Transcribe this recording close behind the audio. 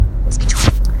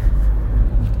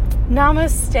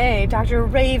Namaste, Dr.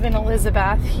 Raven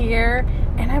Elizabeth here,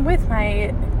 and I'm with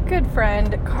my good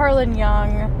friend Carlin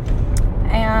Young,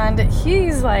 and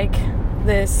he's like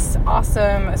this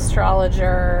awesome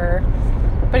astrologer,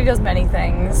 but he does many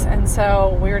things. And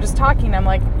so we were just talking. I'm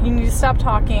like, you need to stop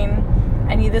talking.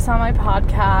 I need this on my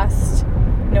podcast.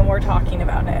 No more talking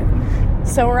about it.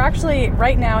 So we're actually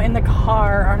right now in the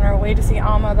car on our way to see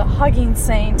Amma, the Hugging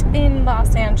Saint in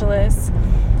Los Angeles.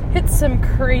 Hit some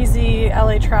crazy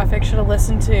LA traffic. Should have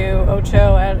listened to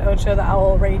Ocho at Ocho the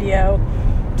Owl Radio.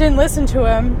 Didn't listen to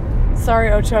him.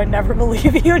 Sorry, Ocho, I never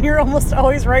believe you, and you're almost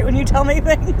always right when you tell me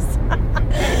things.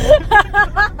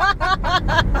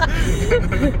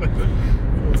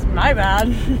 It's my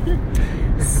bad.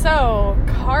 So,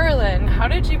 Carlin, how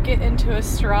did you get into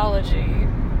astrology?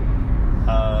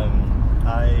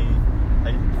 I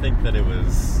didn't think that it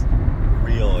was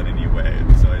real in any way,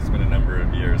 so I spent a number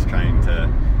of years trying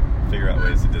to figure out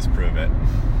ways to disprove it.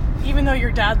 Even though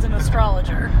your dad's an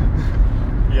astrologer.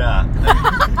 Yeah.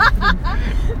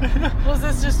 Was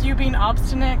this just you being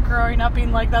obstinate growing up,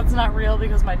 being like, that's not real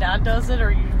because my dad does it,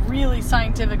 or you really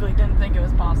scientifically didn't think it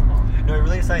was possible? No, I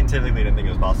really scientifically didn't think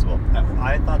it was possible.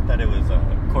 I thought that it was a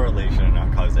correlation and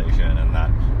not causation, and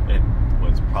that it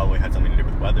was probably had something to do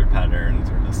with weather patterns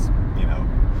or just,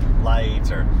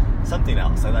 light or something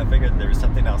else. And I figured there was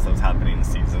something else that was happening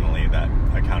seasonally that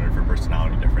accounted for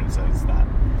personality differences that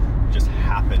just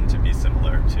happened to be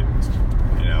similar to,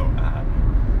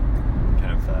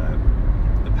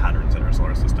 the patterns in our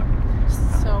solar system.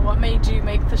 So what made you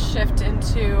make the shift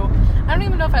into, I don't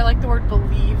even know if I like the word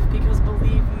believe, because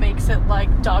believe makes it like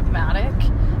dogmatic,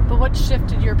 but what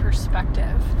shifted your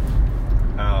perspective?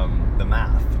 The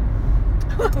math.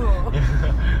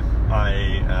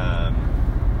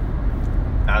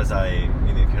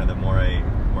 The more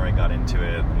I got into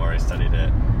it, the more I studied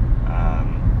it,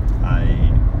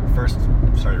 I first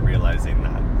started realizing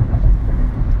that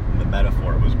the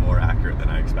metaphor was more accurate than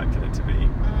I expected it to be,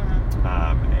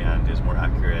 and is more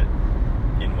accurate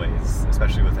in ways,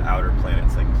 especially with outer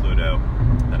planets like Pluto,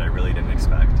 that I really didn't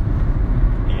expect.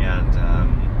 And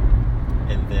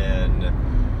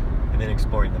then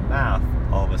exploring the math,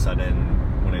 all of a sudden,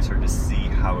 when I started to see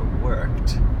how it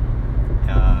worked,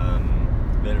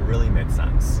 then it really made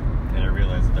sense, and I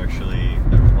realized that there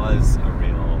was a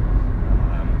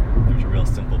real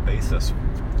simple basis,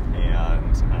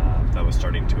 and that was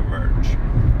starting to emerge.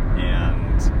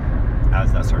 And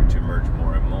as that started to emerge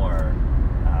more and more,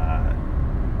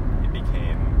 it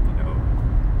became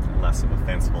less of a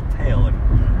fanciful tale and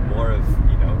more of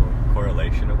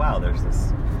correlation of, wow, there's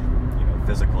this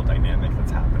physical dynamic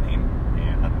that's happening,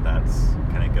 and that's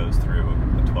kind of goes through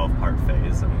a 12-part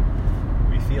phase, and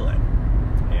we feel it.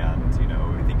 And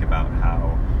we think about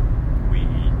how we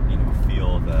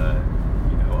feel the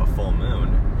a full moon,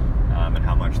 and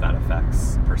how much that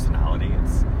affects personality.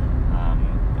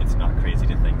 It's not crazy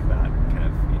to think that kind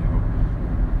of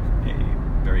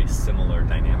a very similar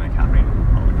dynamic happening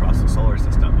all across the solar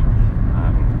system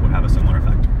would have a similar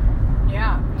effect.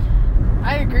 Yeah,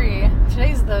 I agree.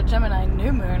 Today's the Gemini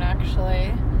new moon,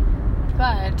 actually,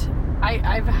 but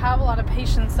I have a lot of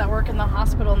patients that work in the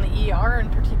hospital, in the ER in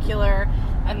particular,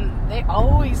 and they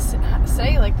always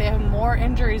say like they have more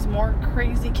injuries, more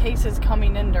crazy cases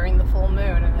coming in during the full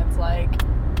moon, and it's like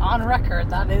on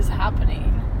record that is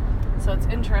happening. So it's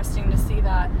interesting to see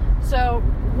that. So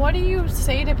what do you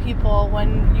say to people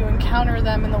when you encounter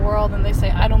them in the world and they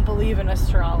say, I don't believe in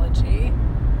astrology?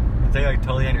 I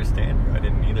totally understand you. I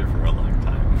didn't either for a long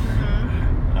time.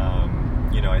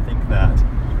 I think that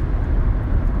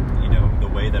the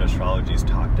way that astrology is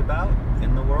talked about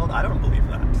in the world, I don't believe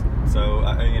that. So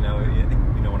I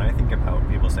think when I think about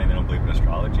people saying they don't believe in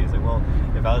astrology, it's like, well,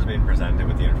 if I was being presented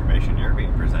with the information you're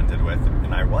being presented with,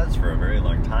 and I was for a very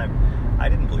long time, I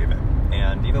didn't believe it.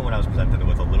 And even when I was presented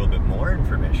with a little bit more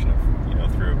information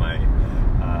through my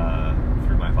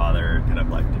father, kind of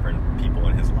like different people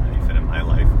in his life and in my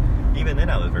life, even then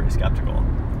I was very skeptical.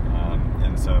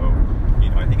 And so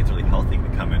I think it's really healthy to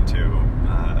come into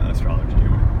astrology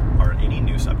or any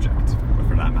new subject,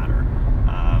 for that matter,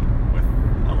 with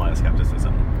a lot of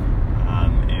skepticism.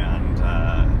 And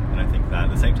I think that at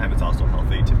the same time, it's also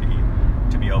healthy to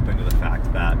be open to the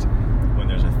fact that when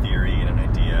there's a theory and an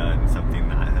idea and something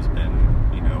that has been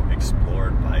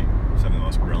explored by some of the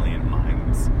most brilliant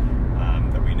minds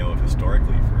that we know of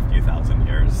historically for a few thousand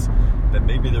years, that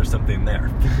maybe there's something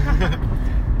there.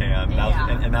 And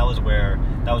that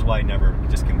was why I never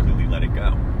just completely let it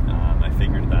go. I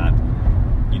figured that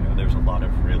there's a lot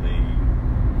of really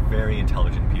very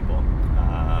intelligent people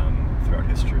throughout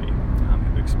history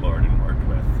who've explored and worked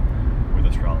with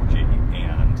astrology,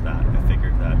 and that I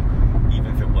figured that even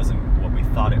if it wasn't what we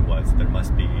thought it was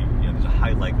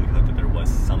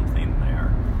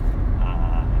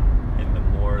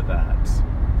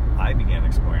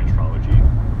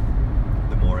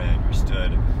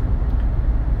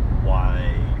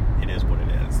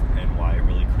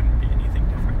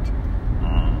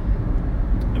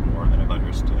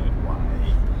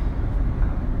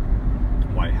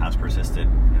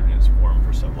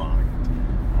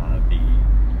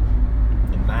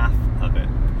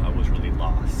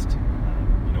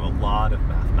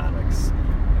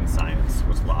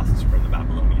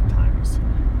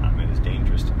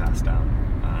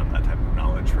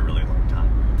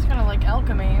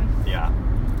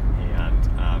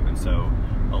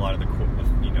a lot of the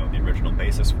the original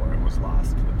basis for it was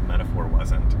lost, but the metaphor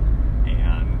wasn't.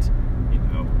 And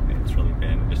it's really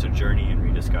been just a journey in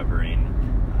rediscovering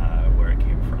where it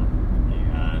came from,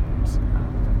 and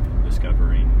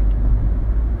discovering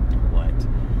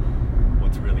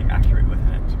what's really accurate within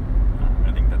it.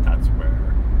 I think that's where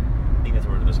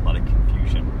there's a lot of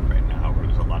confusion right now, where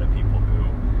there's a lot of people who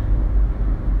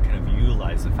kind of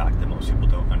utilize the fact that most people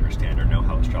don't understand or know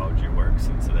how astrology works,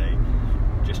 and so they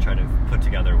just try to put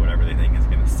together whatever they think is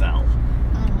going to sell.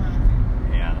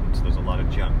 And there's a lot of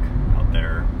junk out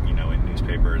there, in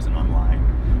newspapers and online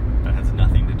that has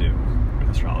nothing to do with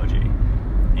astrology,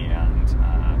 and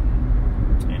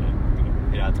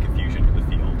it adds confusion to the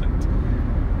field, and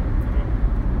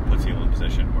puts you in a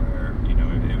position where it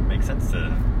would make sense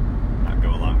to not go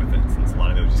along with it, since a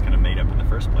lot of it was just kind of made up in the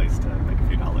first place to make a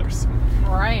few dollars.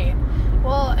 Right.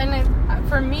 Well, and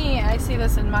for me, I see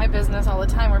this in my business all the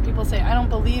time, where people say, I don't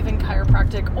believe in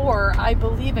chiropractic, or I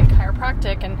believe in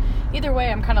chiropractic, and either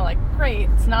way, I'm kind of like,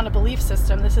 great, it's not a belief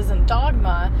system, this isn't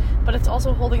dogma, but it's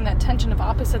also holding that tension of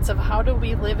opposites of how do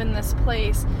we live in this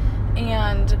place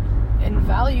and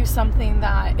value something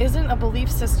that isn't a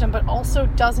belief system, but also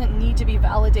doesn't need to be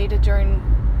validated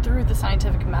through the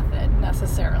scientific method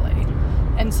necessarily.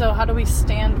 And so how do we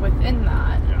stand within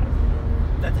that? Yeah,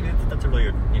 that's a really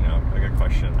good, a good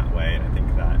question that way. And I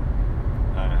think that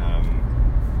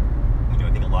I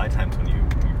think a lot of times when you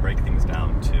break things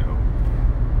down to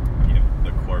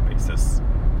the core basis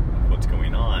of what's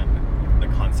going on, the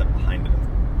concept behind it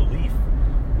of belief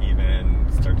even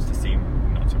starts to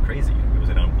seem not so crazy. People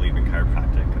say, I don't believe in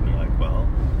chiropractic, and they're like, well,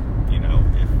 if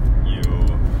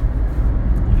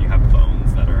you have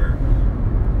bones that are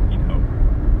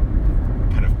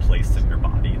kind of placed in your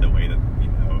body the way that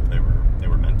they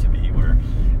were meant to be, where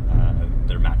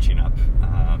they're matching up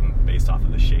based off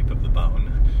of the shape of the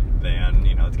bone, then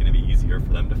it's going to be easier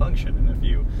for them to function. And if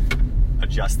you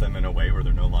adjust them in a way where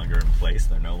they're no longer in place,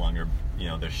 they're no longer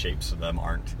the shapes of them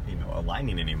aren't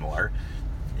aligning anymore,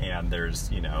 and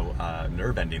there's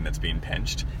nerve ending that's being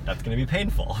pinched, that's going to be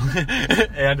painful.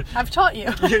 And I've taught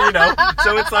you.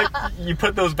 So it's like you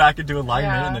put those back into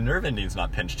alignment, and the nerve ending's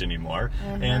not pinched anymore,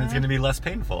 and it's going to be less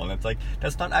painful. And it's like,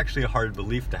 that's not actually a hard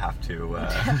belief to have to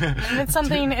and it's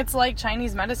something, it's like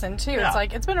Chinese medicine too. It's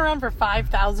like, it's been around for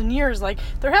 5,000 years. Like,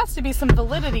 there has to be some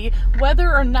validity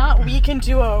whether or not we can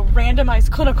do a randomized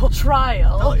clinical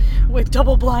trial with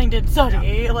double-blinded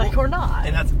study, or not.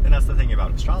 And that's the thing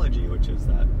about astrology, which is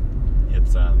that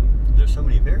it's there's so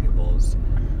many variables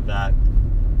that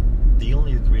the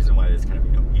only reason why this kind of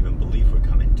even belief would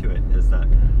come into it is that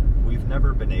we've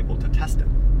never been able to test it,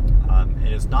 and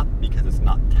it's not because it's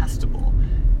not testable.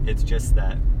 It's just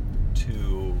that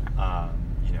to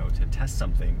test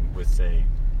something with, say,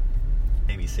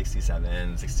 maybe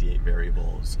 67, 68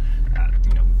 variables,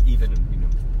 even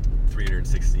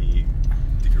 360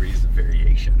 degrees of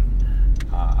variation,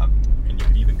 and you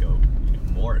could even go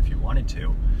more if you wanted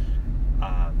to.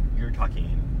 You're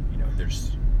talking,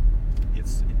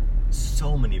 it's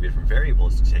so many different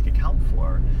variables to take account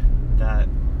for that,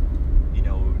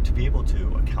 to be able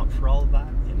to account for all of that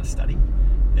in a study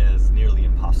is nearly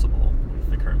impossible with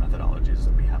the current methodologies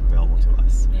that we have available to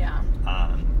us. Yeah.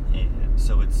 And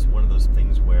so it's one of those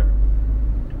things where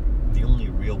the only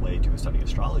real way to study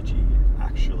astrology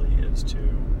actually is to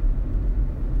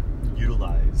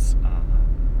utilize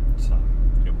some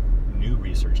new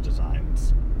research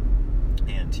designs,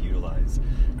 and to utilize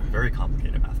very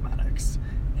complicated mathematics,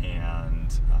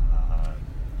 and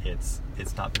it's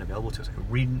not been available to us.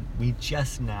 We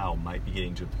just now might be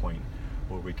getting to a point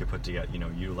where we could put together,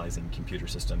 utilizing computer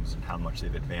systems and how much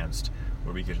they've advanced,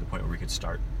 where we get to the point where we could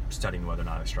start studying whether or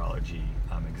not astrology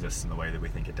exists in the way that we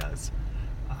think it does.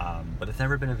 But it's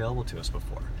never been available to us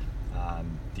before.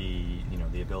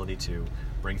 The ability to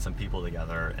bring some people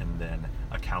together and then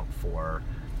account for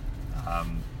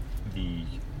the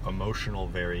emotional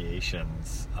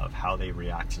variations of how they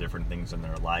react to different things in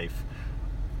their life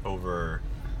over,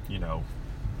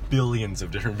 billions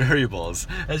of different variables.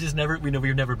 It's just never,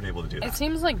 we've never been able to do that. It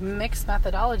seems like mixed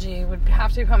methodology would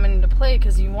have to come into play,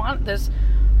 because you want this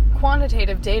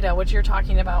quantitative data, which you're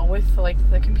talking about with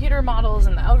the computer models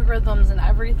and the algorithms and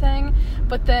everything,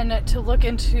 but then to look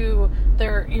into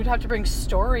you'd have to bring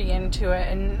story into it,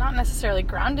 and not necessarily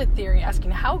grounded theory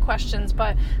asking how questions,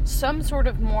 but some sort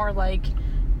of more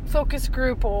focus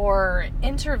group or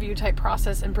interview type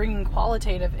process, and bringing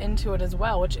qualitative into it as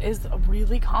well, which is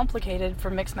really complicated for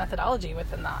mixed methodology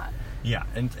within that. Yeah,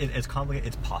 and it's complicated.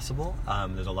 It's possible.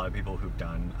 There's a lot of people who've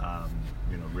done,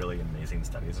 really amazing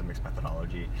studies of mixed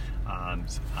methodology,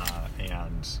 and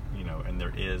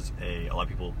there is a lot of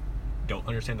people don't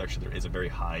understand that actually there is a very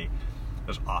high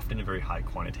there's often a very high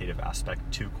quantitative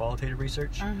aspect to qualitative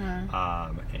research, and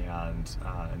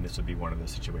this would be one of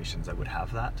those situations that would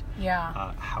have that.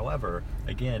 Yeah. However,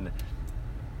 again,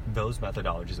 those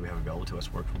methodologies that we have available to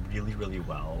us work really, really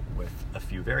well with a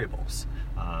few variables.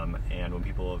 And when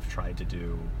people have tried to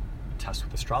do tests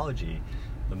with astrology,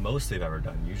 the most they've ever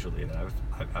done, usually, that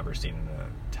I've ever seen in a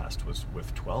test was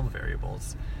with 12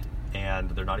 variables,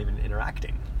 and they're not even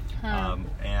interacting.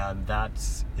 And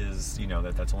that's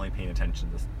only paying attention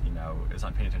to, it's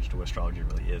not paying attention to what astrology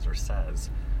really is or says.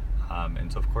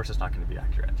 And so, of course, it's not going to be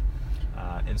accurate.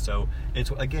 And so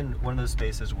it's, again, one of those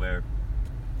spaces where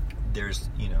there's,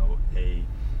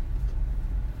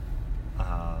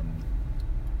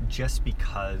 just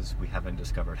because we haven't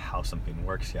discovered how something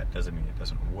works yet doesn't mean it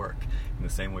doesn't work. In the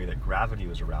same way that gravity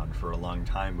was around for a long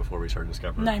time before we started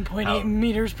discovering 9.8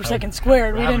 meters per second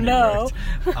squared. We didn't know.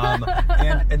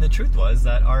 And the truth was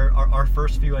that our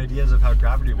first few ideas of how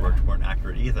gravity worked weren't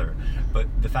accurate either. But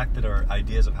the fact that our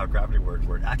ideas of how gravity worked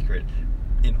weren't accurate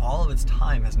in all of its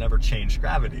time has never changed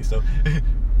gravity. So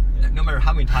no matter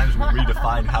how many times we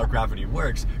redefine how gravity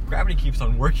works, gravity keeps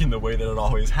on working the way that it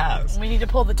always has. We need to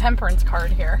pull the temperance card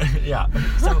here. Yeah.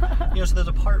 So so there's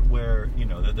a part where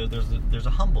there's a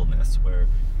humbleness where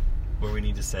we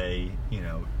need to say,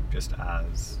 just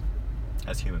as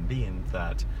human beings,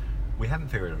 that we haven't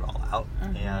figured it all out,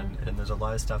 and there's a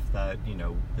lot of stuff that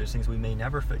there's things we may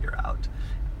never figure out,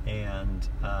 and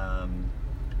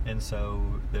so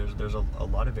there's a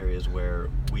lot of areas where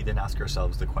we then ask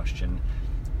ourselves the question: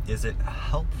 is it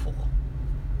helpful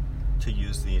to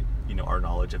use our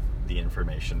knowledge of the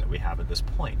information that we have at this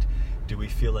point? Do we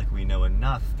feel like we know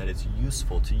enough that it's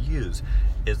useful to use?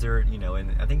 Is there,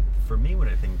 and I think for me, when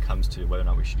I think it comes to whether or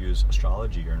not we should use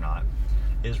astrology or not,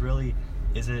 is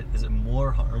it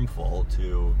more harmful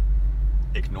to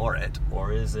ignore it,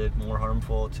 or is it more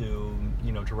harmful to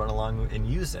to run along and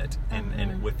use it,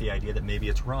 and with the idea that maybe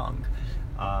it's wrong?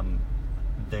 I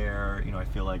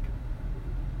feel like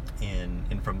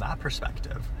in from that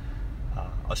perspective,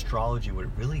 astrology, what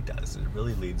it really does, it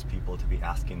really leads people to be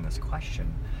asking this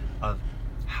question of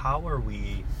how are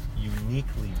we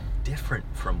uniquely different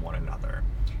from one another,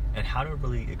 and how to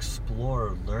really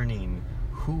explore learning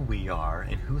who we are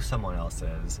and who someone else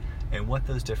is, and what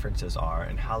those differences are,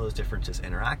 and how those differences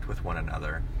interact with one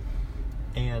another.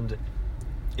 And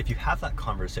if you have that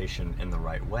conversation in the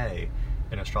right way,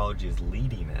 and astrology is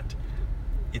leading it,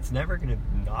 it's never going to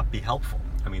not be helpful.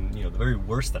 I mean, the very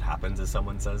worst that happens is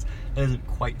someone says that doesn't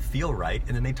quite feel right,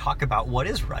 and then they talk about what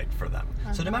is right for them.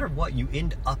 So no matter what, you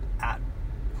end up at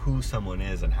who someone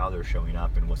is and how they're showing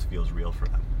up and what feels real for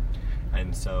them.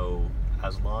 And so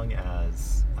as long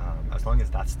as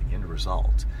that's the end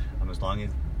result, as long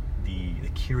as the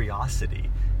curiosity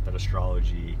that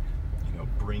astrology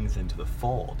brings into the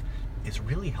fold is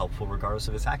really helpful, regardless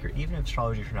if it's accurate. Even if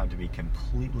astrology turned out to be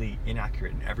completely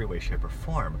inaccurate in every way, shape, or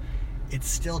form, it's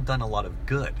still done a lot of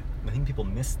good. I think people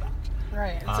miss that.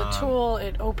 Right. It's a tool.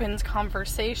 It opens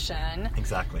conversation.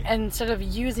 Exactly. And instead of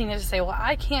using it to say, well,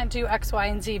 I can't do X, Y,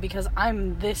 and Z because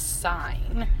I'm this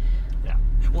sign. Yeah.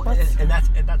 Well, and that's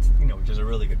which is a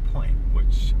really good point,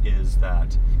 which is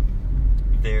that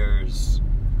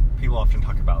people often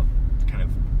talk about kind of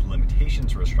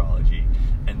limitations for astrology,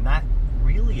 and that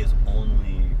really is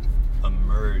only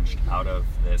emerged out of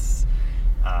this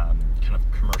kind of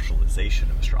commercialization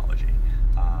of astrology.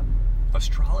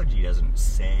 Astrology doesn't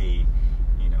say,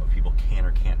 people can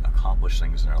or can't accomplish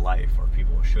things in their life, or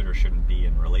people should or shouldn't be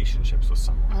in relationships with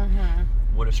someone.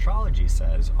 What astrology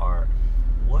says are,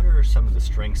 what are some of the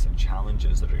strengths and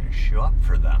challenges that are going to show up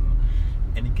for them,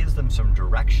 and it gives them some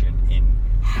direction in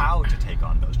how to take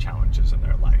on those challenges in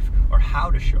their life, or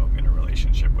how to show up in a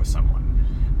relationship with someone.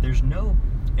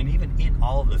 And even in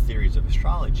all of the theories of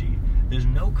astrology, there's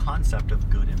no concept of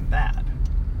good and bad.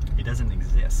 It doesn't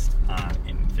exist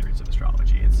in theories of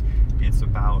astrology. It's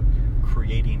about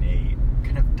creating a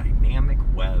kind of dynamic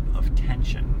web of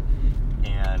tension,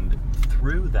 and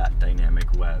through that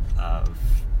dynamic web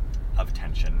of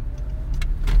tension,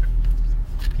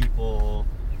 people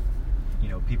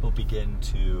begin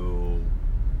to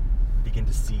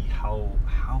see how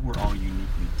we're all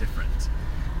uniquely different,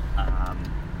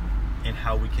 and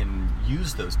how we can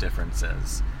use those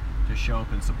differences to show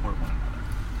up and support one another.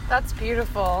 That's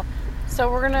beautiful.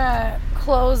 So we're gonna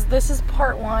close. This is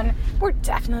part 1. We're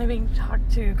definitely being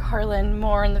talked to Carlin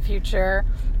more in the future,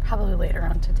 probably later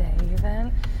on today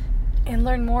even, and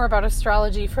learn more about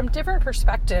astrology from different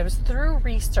perspectives, through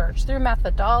research, through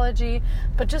methodology,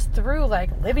 but just through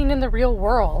living in the real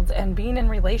world and being in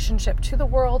relationship to the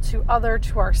world, to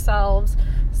ourselves.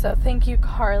 So thank you,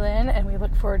 Carlin, and we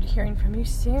look forward to hearing from you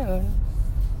soon.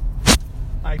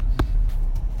 Bye.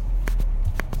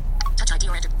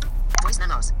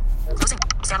 memos. Closing.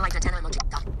 Satellite antenna emoji.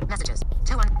 Messages.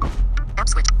 2 on. App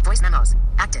switch. Voice memos.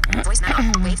 Active. Voice memo.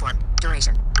 Waveform.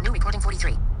 Duration. New recording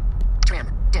 43. Trim.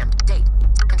 Dimmed. Date.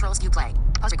 Controls view play.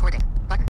 Pause recording.